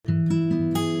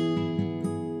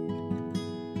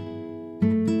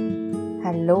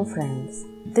Hello friends,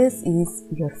 this is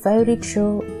your favorite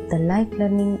show, The Life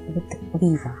Learning with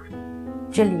Viva।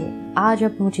 चलिए आज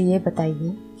आप मुझे ये बताइए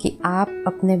कि आप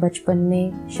अपने बचपन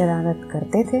में शरारत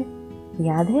करते थे?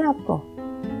 याद है आपको?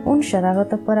 उन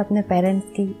शरारतों पर अपने पेरेंट्स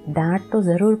की डांट तो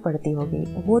ज़रूर पड़ती होगी,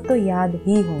 वो तो याद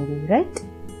ही होंगी, राइट?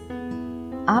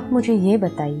 आप मुझे ये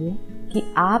बताइए कि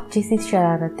आप जैसी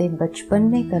शरारतें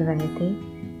बचपन में कर रहे थे,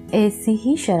 ऐसी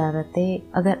ही शरारतें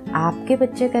अगर आपके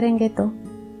बच्चे करेंगे तो?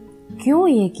 क्यों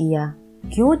ये किया?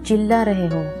 क्यों चिल्ला रहे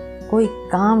हो? कोई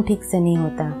काम ठीक से नहीं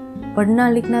होता, पढ़ना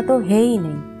लिखना तो है ही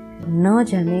नहीं, न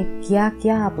जाने क्या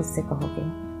क्या आप उससे कहोगे।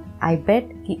 आई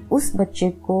बेट कि उस बच्चे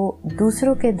को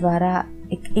दूसरों के द्वारा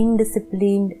एक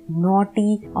इनडिसिप्लिन्ड,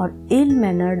 नॉटी और इल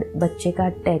मैनर्ड बच्चे का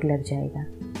टैग लग जाएगा।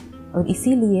 और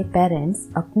इसीलिए पेरेंट्स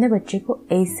अपने बच्चे को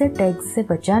ऐसे टैग से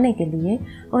बचाने के लिए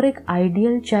और एक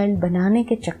आइडियल चाइल्ड बनाने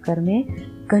के चक्कर में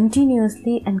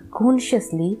कंटिन्यूअसली एंड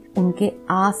कॉन्शियसली उनके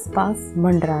आसपास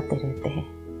मंडराते रहते हैं।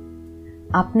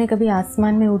 आपने कभी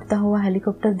आसमान में उड़ता हुआ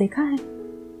हेलीकॉप्टर देखा है?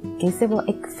 कैसे वो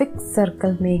एक फिक्स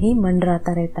सर्कल में ही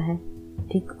मंडराता रहता है।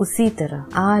 ठीक उसी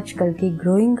तरह आजकल की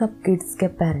ग्रोइंग अप किड्स के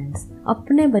पेरेंट्स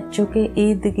अपने बच्चों के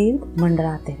इर्द गिर्द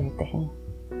मंडराते रहते हैं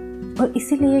और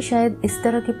इसीलिए शायद इस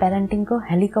तरह की पेरेंटिंग को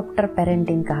हेलीकॉप्टर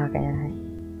पेरेंटिंग कहा गया है।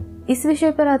 इस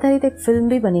विषय पर आधारित एक फिल्म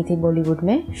भी बनी थी बॉलीवुड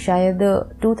में, शायद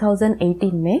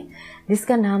 2018 में,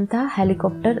 जिसका नाम था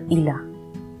हेलीकॉप्टर ईला।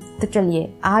 तो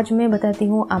चलिए आज मैं बताती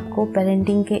हूँ आपको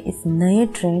पेरेंटिंग के इस नए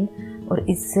ट्रेंड और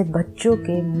इससे बच्चों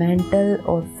के मेंटल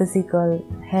और फिजिकल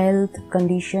हेल्थ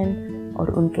कंडीशन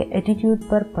और उनके एटीट्यूड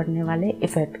पर पड़ने वाले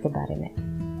इफेक्ट के बारे में।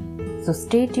 So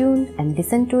stay tuned and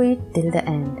listen to it till the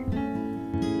end.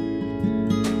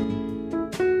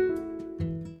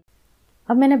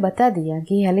 अब मैंने बता दिया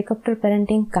कि हेलीकॉप्टर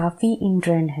पेरेंटिंग काफ़ी इन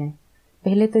ट्रेंड है।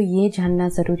 पहले तो ये जानना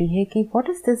ज़रूरी है कि what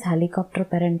is this helicopter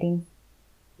parenting?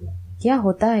 क्या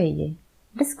होता है ये?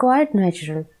 इट इज़ क्वाइट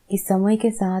नेचुरल कि समय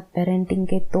के साथ पेरेंटिंग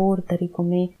के तौर तरीकों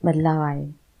में बदलाव आए।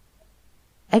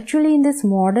 Actually in this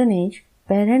modern age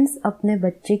parents अपने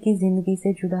बच्चे की ज़िंदगी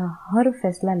से जुड़ा हर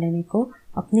फैसला लेने को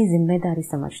अपनी जिम्मेदारी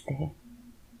समझते हैं।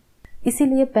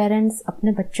 इसीलिए पेरेंट्स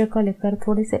अपने बच्चों को लेकर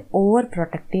थोड़े से ओवर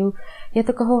प्रोटेक्टिव या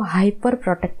तो कहो हाइपर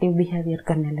प्रोटेक्टिव बिहेवियर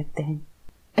करने लगते हैं।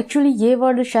 एक्चुअली ये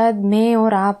वर्ड शायद मैं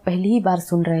और आप पहली ही बार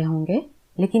सुन रहे होंगे,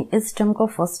 लेकिन इस टर्म को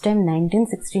फर्स्ट टाइम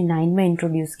 1969 में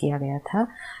इंट्रोड्यूस किया गया था।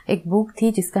 एक बुक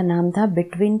थी जिसका नाम था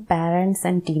बिटवीन पेरेंट्स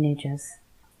एंड टीनेजर्स।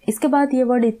 इसके बाद ये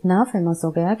वर्ड इतना फेमस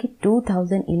हो गया कि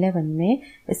 2011 में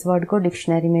इस वर्ड को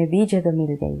डिक्शनरी में भी जगह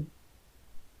मिल गई।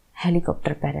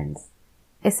 हेलीकॉप्टर पेरेंट्स,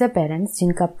 ऐसे पेरेंट्स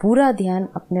जिनका पूरा ध्यान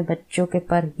अपने बच्चों के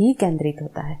पर ही केंद्रित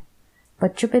होता है।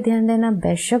 बच्चों पे ध्यान देना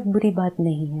बेशक बुरी बात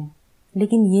नहीं है,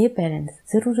 लेकिन ये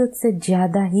पेरेंट्स ज़रूरत से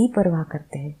ज़्यादा ही परवाह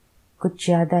करते हैं, कुछ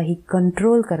ज़्यादा ही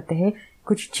कंट्रोल करते हैं,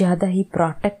 कुछ ज़्यादा ही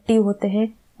प्रोटेक्टिव होते हैं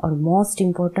और मोस्ट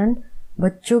इम्पोर्टेंट,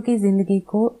 बच्चों की ज़िंदगी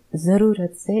को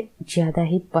ज़रूरत से ज़्यादा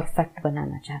ही परफेक्ट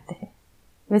बनाना चाहते हैं।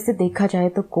 वैसे देखा जाए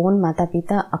तो कौन माता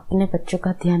पिता अपने बच्चों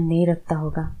का ध्यान नहीं रखता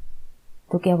होगा?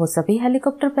 तो क्या वो सभी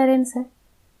हेलीकॉप्टर पेरेंट्स हैं?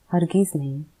 हरगिज़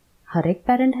नहीं, हर एक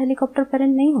पेरेंट हेलीकॉप्टर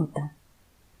पेरेंट नहीं होता।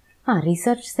 हाँ,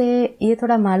 रिसर्च से ये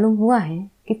थोड़ा मालूम हुआ है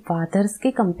कि फादर्स के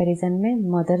कंपैरिजन में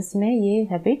मदर्स में ये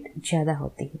हैबिट ज़्यादा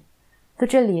होती है। तो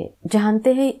चलिए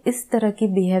जानते हैं इस तरह की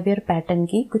बिहेवियर पैटर्न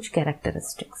की कुछ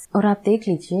कैरेक्टरिस्टिक्स, और आप देख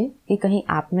लीजिए कि कहीं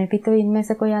आप में भी तो इनमें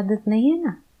से कोई आदत नहीं है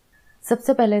ना।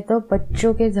 सबसे पहले तो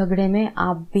बच्चों के झगड़े में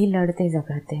आप भी लड़ते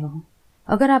झगड़ते हो।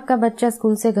 अगर आपका बच्चा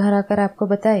स्कूल से घर आकर आपको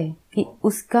बताए कि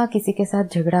उसका किसी के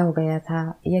साथ झगड़ा हो गया था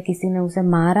या किसी ने उसे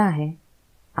मारा है,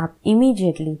 आप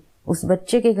इमीडिएटली उस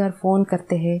बच्चे के घर फोन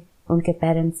करते हैं, उनके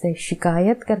पेरेंट्स से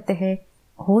शिकायत करते हैं।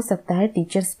 हो सकता है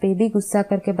टीचर्स पे भी गुस्सा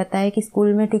करके बताए कि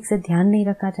स्कूल में ठीक से ध्यान नहीं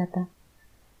रखा जाता।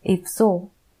 If so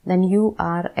then you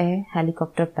R A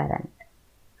helicopter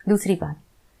parent. दूसरी बात,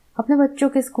 अपने बच्चों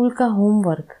के स्कूल का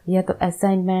होमवर्क या तो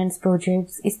असाइनमेंट्स,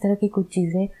 प्रोजेक्ट्स, इस तरह की कुछ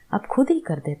चीज़ें आप खुद ही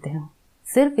कर देते हो,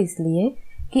 सिर्फ इसलिए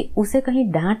कि उसे कहीं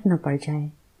डांट न पड़ जाए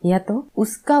या तो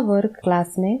उसका वर्क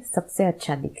क्लास में सबसे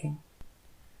अच्छा दिखे।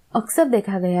 अक्सर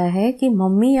देखा गया है कि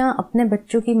मम्मियाँ अपने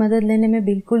बच्चों की मदद लेने में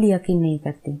बिल्कुल यकीन नहीं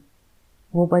करती।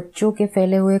 वो बच्चों के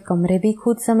फैले हुए कमरे भी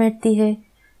खुद समेटती है,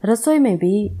 रसोई में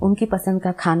भी उनकी पसंद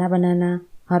का खाना बनाना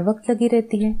हर वक्त लगी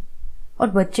रहती है और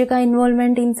बच्चे का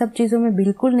इन्वॉल्वमेंट इन सब चीज़ों में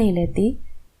बिल्कुल नहीं लेती।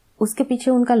 उसके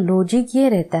पीछे उनका लॉजिक ये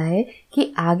रहता है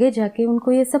कि आगे जाके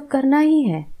उनको ये सब करना ही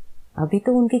है, अभी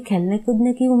तो उनकी खेलने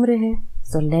कूदने की उम्र है,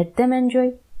 सो लेट देम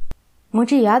एंजॉय।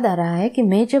 मुझे याद आ रहा है कि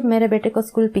मैं जब मेरे बेटे को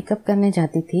स्कूल पिकअप करने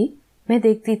जाती थी, मैं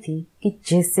देखती थी कि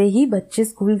जैसे ही बच्चे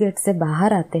स्कूल गेट से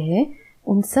बाहर आते हैं,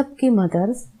 उन सब की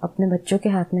मदर्स अपने बच्चों के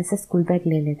हाथ में से स्कूल बैग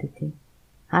ले लेती थी।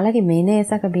 हालांकि मैंने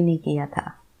ऐसा कभी नहीं किया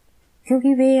था।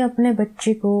 क्योंकि वे अपने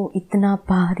बच्चे को इतना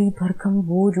भारी भरकम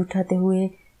बोझ उठाते हुए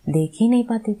देख ही नहीं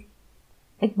पाती थी।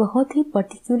 एक बहुत ही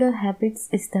पर्टिकुलर हैबिट्स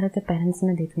इस तरह के पेरेंट्स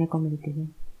में देखने को मिलती है।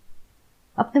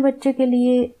 अपने बच्चे के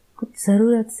लिए कुछ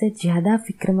ज़रूरत से ज़्यादा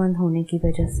फिक्रमंद होने की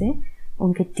वजह से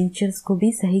उनके टीचर्स को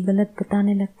भी सही गलत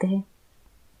बताने लगते हैं,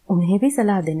 उन्हें भी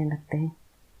सलाह देने लगते हैं।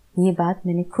 ये बात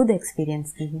मैंने खुद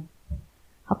एक्सपीरियंस की है।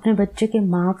 अपने बच्चे के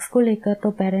मार्क्स को लेकर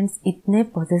तो पेरेंट्स इतने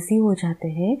पॉजेसिव हो जाते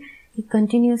हैं कि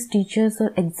कंटिन्यूस टीचर्स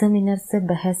और एग्जामिनर्स से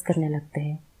बहस करने लगते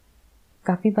हैं।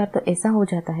 काफ़ी बार तो ऐसा हो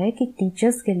जाता है कि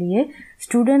टीचर्स के लिए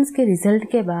स्टूडेंट्स के रिजल्ट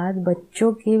के बाद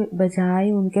बच्चों के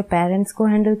बजाय उनके पेरेंट्स को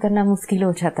हैंडल करना मुश्किल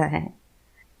हो जाता है।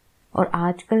 और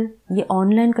आजकल ये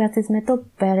ऑनलाइन क्लासेस में तो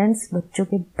पेरेंट्स बच्चों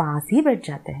के पास ही बैठ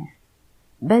जाते हैं।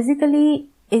 बेसिकली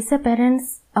ऐसे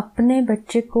पेरेंट्स अपने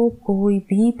बच्चे को कोई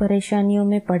भी परेशानियों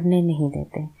में पड़ने नहीं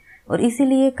देते और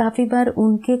इसीलिए काफ़ी बार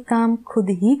उनके काम खुद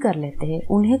ही कर लेते हैं,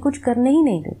 उन्हें कुछ करने ही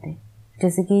नहीं देते।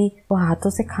 जैसे कि वो हाथों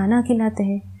से खाना खिलाते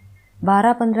हैं,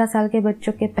 12-15 साल के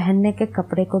बच्चों के पहनने के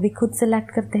कपड़े को भी खुद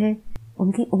सेलेक्ट करते हैं,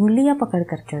 उनकी उंगलियां पकड़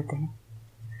कर चलते हैं।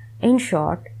 इन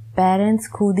शॉर्ट, पेरेंट्स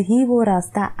खुद ही वो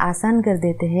रास्ता आसान कर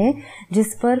देते हैं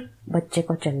जिस पर बच्चे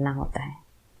को चलना होता है।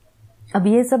 अब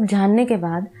ये सब जानने के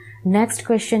बाद नेक्स्ट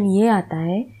क्वेश्चन ये आता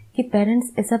है कि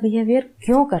पेरेंट्स ऐसा बिहेवियर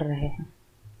क्यों कर रहे हैं,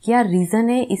 क्या रीज़न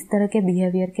है इस तरह के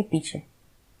बिहेवियर के पीछे।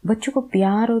 बच्चों को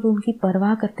प्यार और उनकी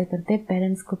परवाह करते करते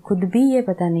पेरेंट्स को खुद भी ये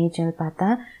पता नहीं चल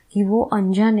पाता कि वो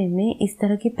अनजाने में इस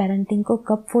तरह की पेरेंटिंग को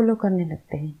कब फॉलो करने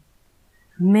लगते हैं।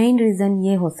 मेन रीज़न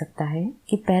ये हो सकता है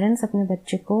कि पेरेंट्स अपने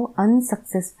बच्चे को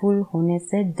अनसक्सेसफुल होने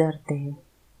से डरते हैं।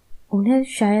 उन्हें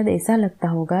शायद ऐसा लगता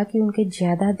होगा कि उनके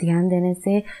ज़्यादा ध्यान देने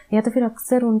से या तो फिर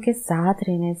अक्सर उनके साथ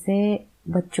रहने से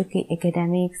बच्चों के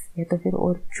एकेडमिक्स या तो फिर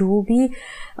और जो भी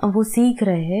वो सीख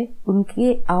रहे हैं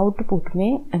उनके आउटपुट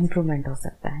में इम्प्रूवमेंट हो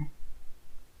सकता है।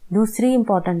 दूसरी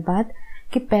इम्पॉर्टेंट बात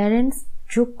कि पेरेंट्स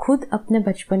जो खुद अपने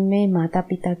बचपन में माता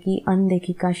पिता की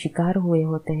अनदेखी का शिकार हुए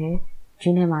होते हैं,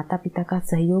 जिन्हें माता पिता का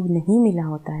सहयोग नहीं मिला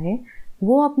होता है,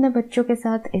 वो अपने बच्चों के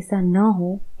साथ ऐसा न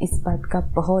हो इस बात का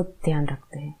बहुत ध्यान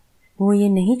रखते हैं। वो ये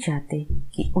नहीं चाहते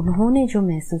कि उन्होंने जो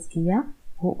महसूस किया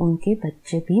वो उनके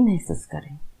बच्चे भी महसूस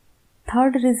करें।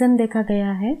 थर्ड रीज़न देखा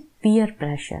गया है पीयर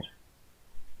प्रेशर।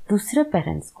 दूसरे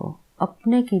पेरेंट्स को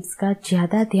अपने किड्स का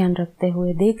ज़्यादा ध्यान रखते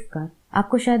हुए देखकर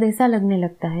आपको शायद ऐसा लगने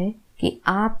लगता है कि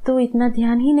आप तो इतना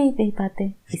ध्यान ही नहीं दे पाते,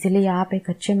 इसलिए आप एक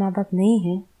अच्छे माँ बाप नहीं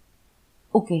हैं।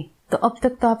 ओके, तो अब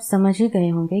तक तो आप समझ ही गए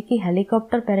होंगे कि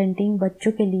हेलीकॉप्टर पेरेंटिंग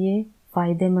बच्चों के लिए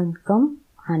फ़ायदेमंद कम,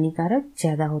 हानिकारक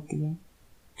ज़्यादा होती है।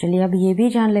 चलिए अब ये भी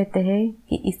जान लेते हैं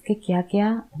कि इसके क्या क्या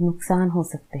नुकसान हो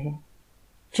सकते हैं।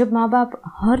 जब माँ बाप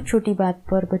हर छोटी बात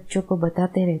पर बच्चों को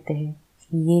बताते रहते हैं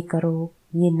कि ये करो,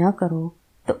 ये न करो,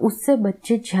 तो उससे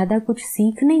बच्चे ज़्यादा कुछ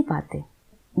सीख नहीं पाते।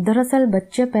 दरअसल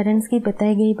बच्चे पेरेंट्स की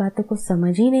बताई गई बातों को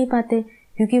समझ ही नहीं पाते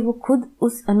क्योंकि वो खुद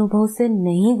उस अनुभव से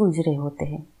नहीं गुजरे होते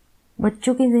हैं।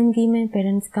 बच्चों की ज़िंदगी में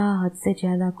पेरेंट्स का हद से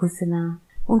ज़्यादा घुसना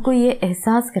उनको ये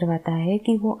एहसास करवाता है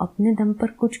कि वो अपने दम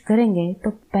पर कुछ करेंगे तो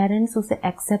पेरेंट्स उसे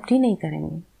एक्सेप्ट ही नहीं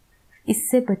करेंगे।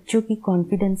 इससे बच्चों की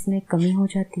कॉन्फिडेंस में कमी हो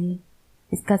जाती है।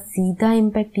 इसका सीधा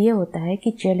इम्पैक्ट ये होता है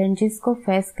कि चैलेंजेस को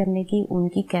फेस करने की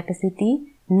उनकी कैपेसिटी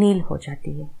नील हो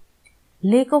जाती है।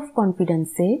 लैक ऑफ कॉन्फिडेंस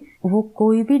से वो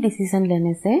कोई भी डिसीजन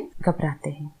लेने से घबराते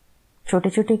हैं। छोटे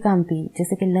छोटे काम भी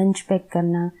जैसे कि लंच पैक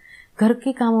करना, घर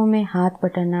के कामों में हाथ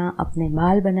बटाना, अपने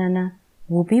बाल बनाना,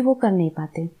 वो भी वो कर नहीं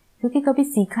पाते क्योंकि कभी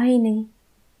सीखा ही नहीं।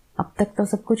 अब तक तो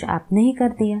सब कुछ आपने ही कर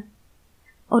दिया।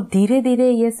 और धीरे धीरे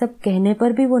ये सब कहने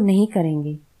पर भी वो नहीं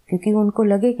करेंगे क्योंकि उनको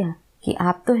लगेगा कि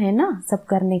आप तो है ना सब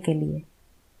करने के लिए।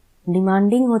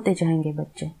 डिमांडिंग होते जाएंगे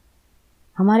बच्चे,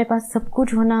 हमारे पास सब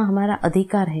कुछ होना हमारा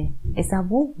अधिकार है, ऐसा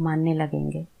वो मानने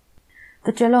लगेंगे।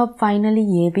 तो चलो अब फाइनली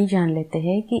ये भी जान लेते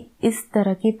हैं कि इस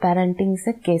तरह की पेरेंटिंग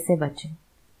से कैसे बचें।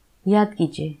 याद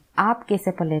कीजिए, आप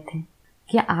कैसे पले थे?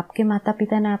 क्या आपके माता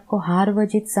पिता ने आपको हार व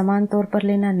जीत समान तौर पर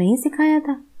लेना नहीं सिखाया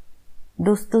था?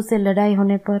 दोस्तों से लड़ाई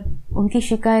होने पर, उनकी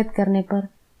शिकायत करने पर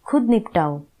खुद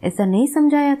निपटाओ ऐसा नहीं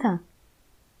समझाया था?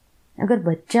 अगर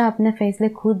बच्चा अपने फैसले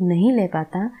खुद नहीं ले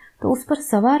पाता तो उस पर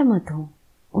सवार मत हो,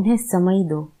 उन्हें समय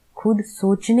दो, खुद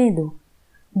सोचने दो,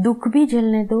 दुख भी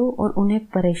झेलने दो और उन्हें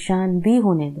परेशान भी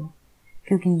होने दो,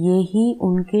 क्योंकि ये ही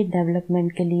उनके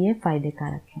डेवलपमेंट के लिए फायदे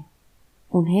कारक है।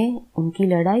 उन्हें उनकी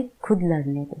लड़ाई खुद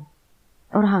लड़ने दो।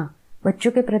 और हाँ,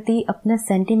 बच्चों के प्रति अपने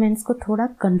सेंटिमेंट्स को थोड़ा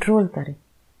कंट्रोल करें।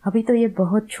 अभी तो ये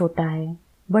बहुत छोटा है,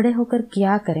 बड़े होकर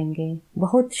क्या करेंगे,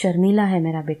 बहुत शर्मीला है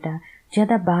मेरा बेटा,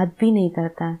 ज़्यादा बात भी नहीं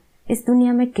करता, इस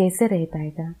दुनिया में कैसे रह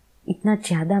पाएगा, इतना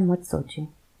ज़्यादा मत सोचें।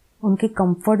 उनके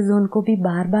कंफर्ट जोन को भी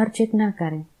बार बार चेक ना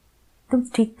करें। तुम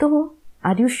ठीक तो हो?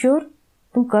 Are you sure?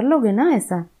 तुम कर लोगे ना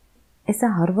ऐसा? ऐसा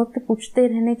हर वक्त पूछते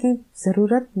रहने की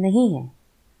ज़रूरत नहीं है।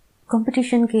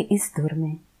 कंपटीशन के इस दौर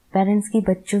में पेरेंट्स की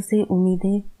बच्चों से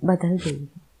उम्मीदें बदल गई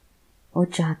हैं। वो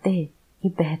चाहते हैं कि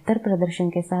बेहतर प्रदर्शन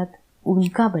के साथ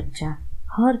उनका बच्चा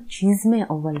हर चीज़ में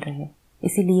अव्वल रहे,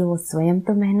 इसीलिए वो स्वयं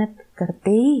तो मेहनत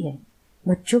करते ही है,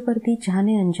 बच्चों पर भी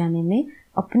जाने अनजाने में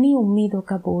अपनी उम्मीदों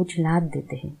का बोझ लाद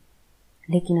देते हैं।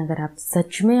 लेकिन अगर आप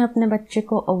सच में अपने बच्चे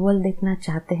को अव्वल देखना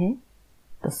चाहते हैं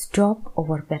तो स्टॉप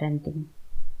ओवर पेरेंटिंग।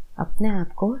 अपने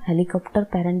आप को हेलीकॉप्टर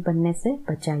पेरेंट बनने से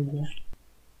बचाइए।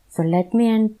 So let me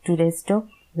end today's talk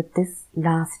with this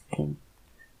last thing.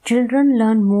 Children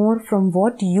learn more from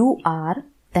what you are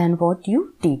than what you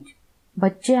teach.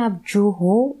 बच्चे आप जो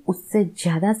हो उससे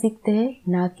ज़्यादा सीखते हैं,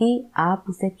 ना कि आप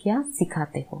उसे क्या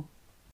सिखाते हो।